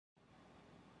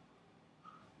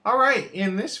Alright,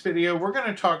 in this video we're going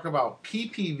to talk about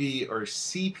PPV or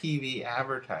CPV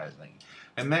advertising,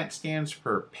 and that stands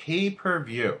for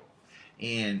pay-per-view.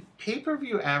 And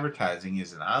pay-per-view advertising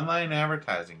is an online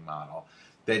advertising model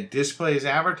that displays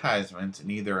advertisements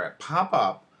in either a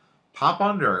pop-up,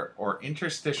 pop-under, or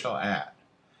interstitial ad.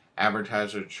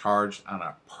 Advertisers are charged on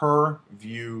a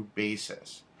per-view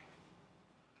basis.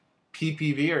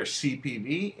 PPV or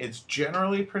CPV is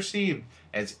generally perceived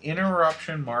as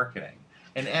interruption marketing,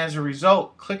 and as a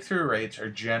result, click-through rates are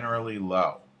generally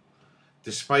low.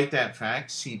 Despite that fact,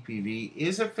 CPV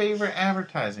is a favorite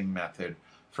advertising method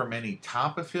for many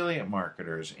top affiliate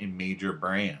marketers in major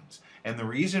brands, and the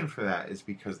reason for that is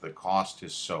because the cost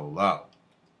is so low.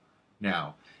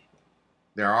 Now,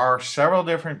 there are several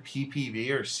different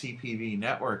PPV or CPV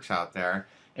networks out there,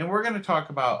 and we're going to talk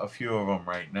about a few of them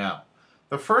right now.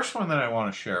 The first one that I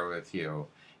want to share with you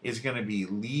is going to be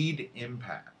Lead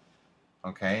Impact.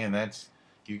 Okay, and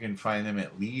you can find them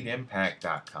at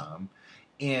leadimpact.com.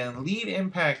 And Lead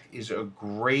Impact is a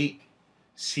great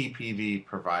CPV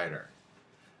provider.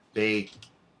 They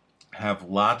have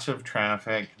lots of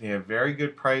traffic, they have very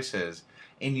good prices,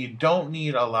 and you don't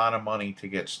need a lot of money to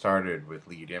get started with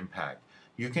Lead Impact.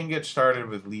 You can get started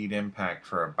with Lead Impact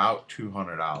for about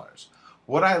 $200.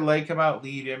 What I like about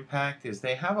Lead Impact is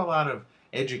they have a lot of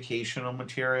educational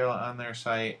material on their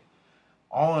site.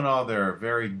 All in all, they're a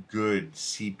very good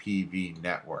CPV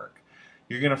network.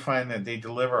 You're going to find that they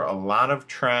deliver a lot of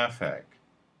traffic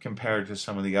compared to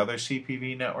some of the other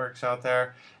CPV networks out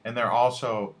there, and they're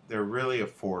really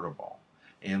affordable.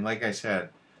 And like I said,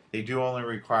 they do only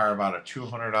require about a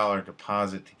 $200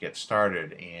 deposit to get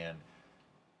started, and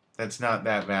that's not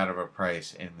that bad of a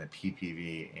price in the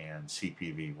PPV and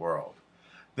CPV world.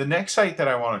 The next site that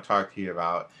I want to talk to you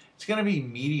about is going to be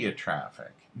Media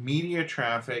Traffic. Media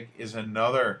Traffic is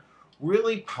another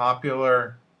really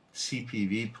popular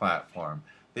CPV platform.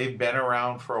 They've been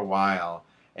around for a while,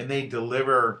 and they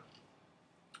deliver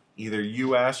either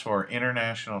US or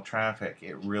international traffic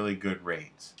at really good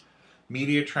rates.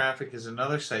 Media Traffic is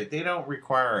another site. They don't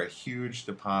require a huge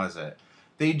deposit.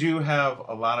 They do have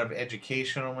a lot of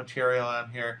educational material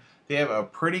on here. They have a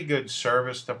pretty good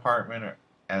service department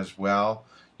as well.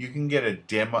 You can get a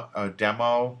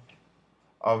demo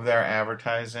of their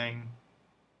advertising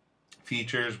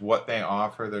features, what they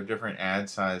offer, their different ad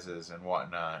sizes and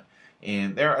whatnot.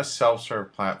 And they're a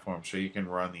self-serve platform, so you can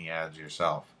run the ads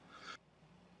yourself.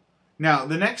 Now,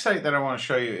 the next site that I want to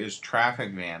show you is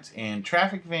TrafficVance. And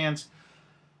TrafficVance,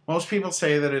 most people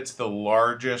say that it's the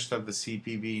largest of the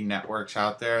CPV networks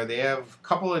out there. They have a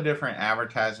couple of different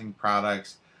advertising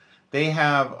products. They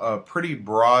have a pretty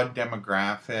broad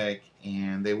demographic,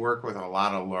 and they work with a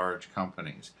lot of large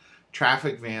companies.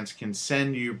 TrafficVance can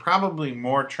send you probably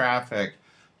more traffic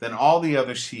than all the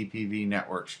other CPV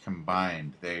networks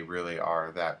combined. They really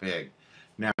are that big.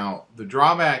 Now, the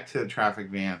drawback to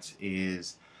TrafficVance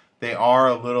is they are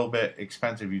a little bit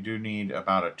expensive. You do need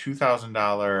about a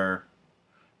 $2,000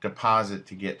 deposit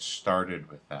to get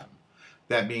started with them.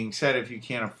 That being said, if you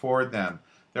can't afford them,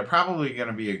 they're probably going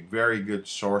to be a very good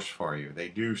source for you. They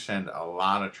do send a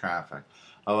lot of traffic,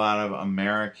 a lot of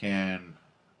American,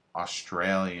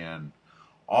 Australian,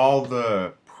 all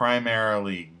the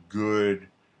primarily good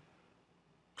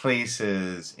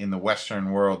places in the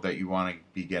Western world that you want to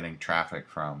be getting traffic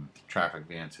from.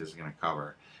 TrafficVance is going to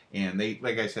cover. And they,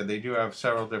 like I said, they do have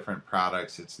several different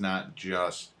products. It's not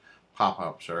just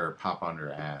pop-ups or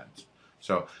pop-under ads.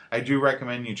 So I do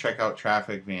recommend you check out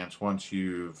TrafficVance once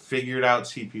you've figured out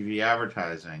CPV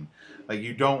advertising. Like,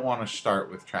 you don't want to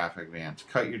start with TrafficVance.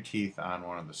 Cut your teeth on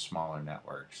one of the smaller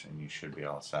networks and you should be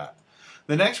all set.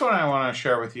 The next one I want to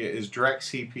share with you is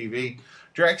DirectCPV.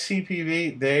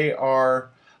 DirectCPV, they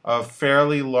are a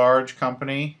fairly large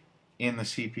company in the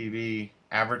CPV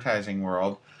advertising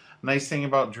world. Nice thing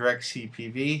about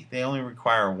DirectCPV, they only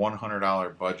require a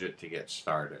 $100 budget to get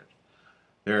started.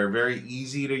 They're very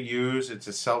easy to use. It's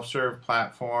a self-serve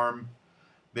platform.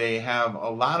 They have a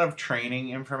lot of training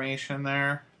information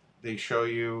there. They show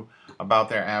you about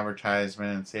their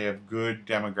advertisements. They have good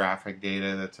demographic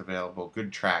data that's available,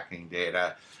 good tracking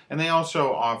data. And they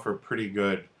also offer pretty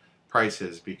good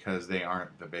prices because they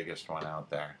aren't the biggest one out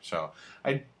there. So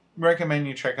I recommend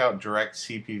you check out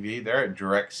DirectCPV. They're at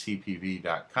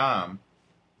directcpv.com.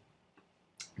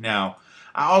 Now,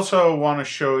 I also want to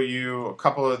show you a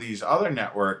couple of these other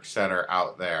networks that are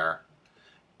out there.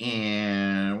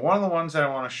 And one of the ones that I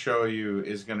want to show you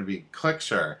is going to be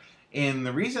Clixer. And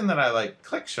the reason that I like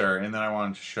Clixer and that I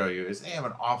wanted to show you is they have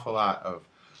an awful lot of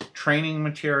training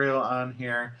material on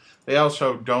here. They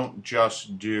also don't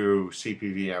just do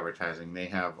CPV advertising. They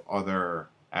have other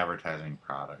advertising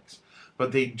products.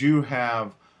 But they do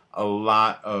have a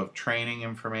lot of training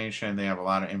information. They have a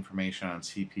lot of information on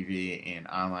CPV and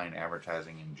online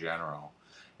advertising in general.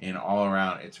 And all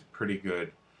around, it's a pretty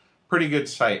good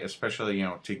site, especially,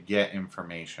 to get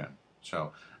information.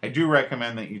 So I do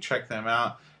recommend that you check them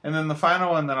out. And then the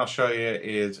final one that I'll show you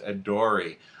is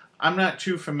Adori. I'm not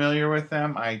too familiar with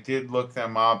them. I did look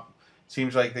them up.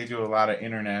 Seems like they do a lot of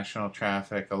international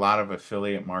traffic. A lot of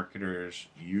affiliate marketers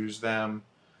use them.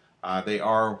 They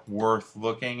are worth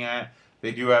looking at.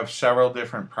 They do have several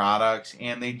different products,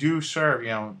 and they do serve,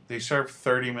 they serve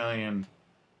 30 million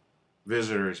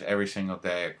visitors every single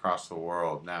day across the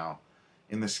world. Now,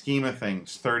 in the scheme of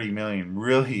things, 30 million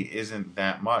really isn't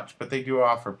that much, but they do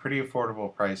offer pretty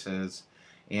affordable prices,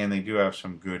 and they do have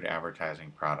some good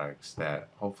advertising products that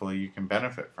hopefully you can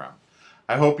benefit from.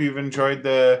 I hope you've enjoyed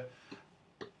the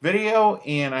video,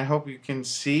 and I hope you can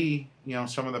see,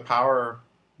 some of the power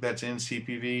that's in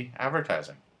CPV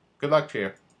advertising. Good luck to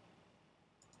you.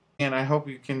 And I hope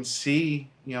you can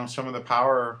see, some of the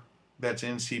power that's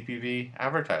in CPV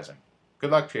advertising.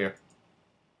 Good luck to you.